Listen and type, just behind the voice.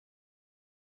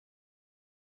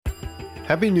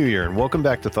Happy New Year and welcome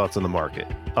back to Thoughts on the Market.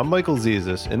 I'm Michael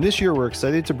Zezas, and this year we're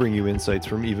excited to bring you insights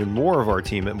from even more of our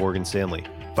team at Morgan Stanley,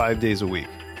 5 days a week.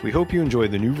 We hope you enjoy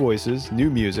the new voices, new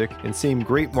music, and same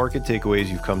great market takeaways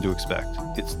you've come to expect.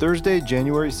 It's Thursday,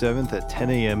 January 7th at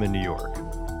 10 a.m. in New York.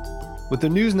 With the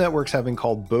news networks having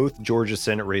called both Georgia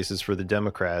Senate races for the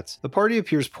Democrats, the party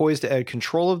appears poised to add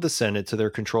control of the Senate to their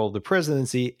control of the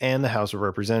presidency and the House of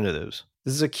Representatives.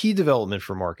 This is a key development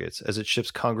for markets as it shifts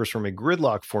Congress from a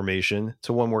gridlock formation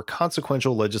to one where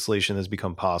consequential legislation has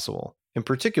become possible. In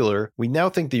particular, we now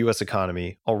think the U.S.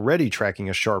 economy, already tracking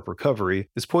a sharp recovery,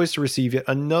 is poised to receive yet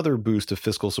another boost of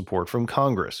fiscal support from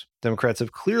Congress. Democrats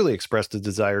have clearly expressed a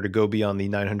desire to go beyond the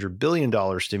 $900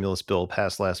 billion stimulus bill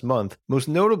passed last month, most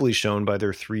notably shown by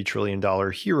their $3 trillion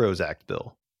HEROES Act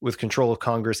bill. With control of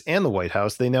Congress and the White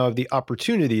House, they now have the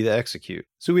opportunity to execute.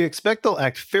 So we expect they'll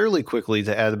act fairly quickly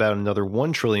to add about another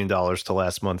 $1 trillion to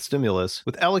last month's stimulus,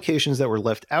 with allocations that were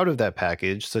left out of that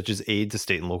package, such as aid to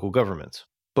state and local governments.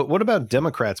 But what about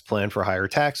Democrats' plan for higher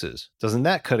taxes? Doesn't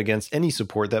that cut against any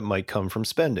support that might come from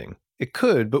spending? It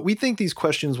could, but we think these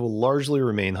questions will largely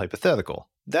remain hypothetical.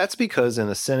 That's because in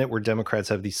a Senate where Democrats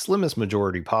have the slimmest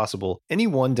majority possible, any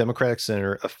one Democratic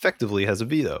senator effectively has a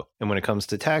veto. And when it comes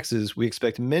to taxes, we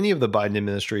expect many of the Biden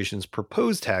administration's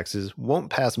proposed taxes won't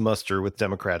pass muster with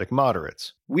Democratic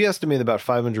moderates. We estimate about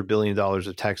 $500 billion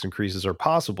of tax increases are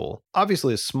possible,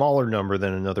 obviously a smaller number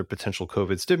than another potential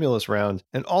COVID stimulus round,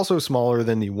 and also smaller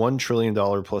than the $1 trillion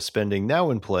plus spending now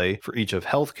in play for each of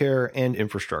healthcare and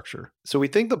infrastructure. So we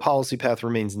think the policy path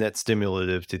remains net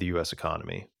stimulative to the U.S.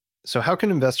 economy. So how can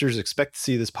investors expect to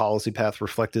see this policy path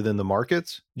reflected in the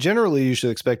markets? Generally, you should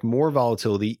expect more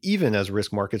volatility even as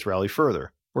risk markets rally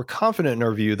further. We're confident in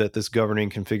our view that this governing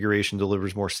configuration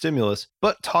delivers more stimulus,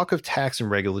 but talk of tax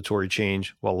and regulatory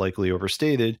change, while likely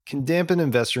overstated, can dampen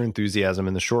investor enthusiasm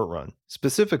in the short run.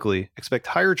 Specifically, expect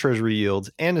higher treasury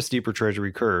yields and a steeper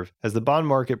treasury curve as the bond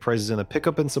market prices in a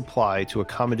pickup in supply to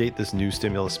accommodate this new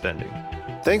stimulus spending.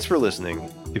 Thanks for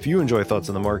listening. If you enjoy Thoughts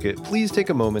on the Market, please take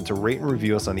a moment to rate and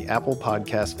review us on the Apple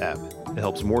Podcast app. It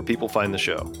helps more people find the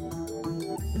show.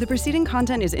 The preceding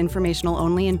content is informational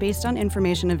only and based on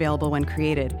information available when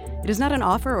created. It is not an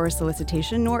offer or a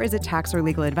solicitation, nor is it tax or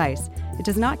legal advice. It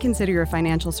does not consider your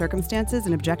financial circumstances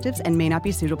and objectives and may not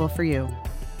be suitable for you.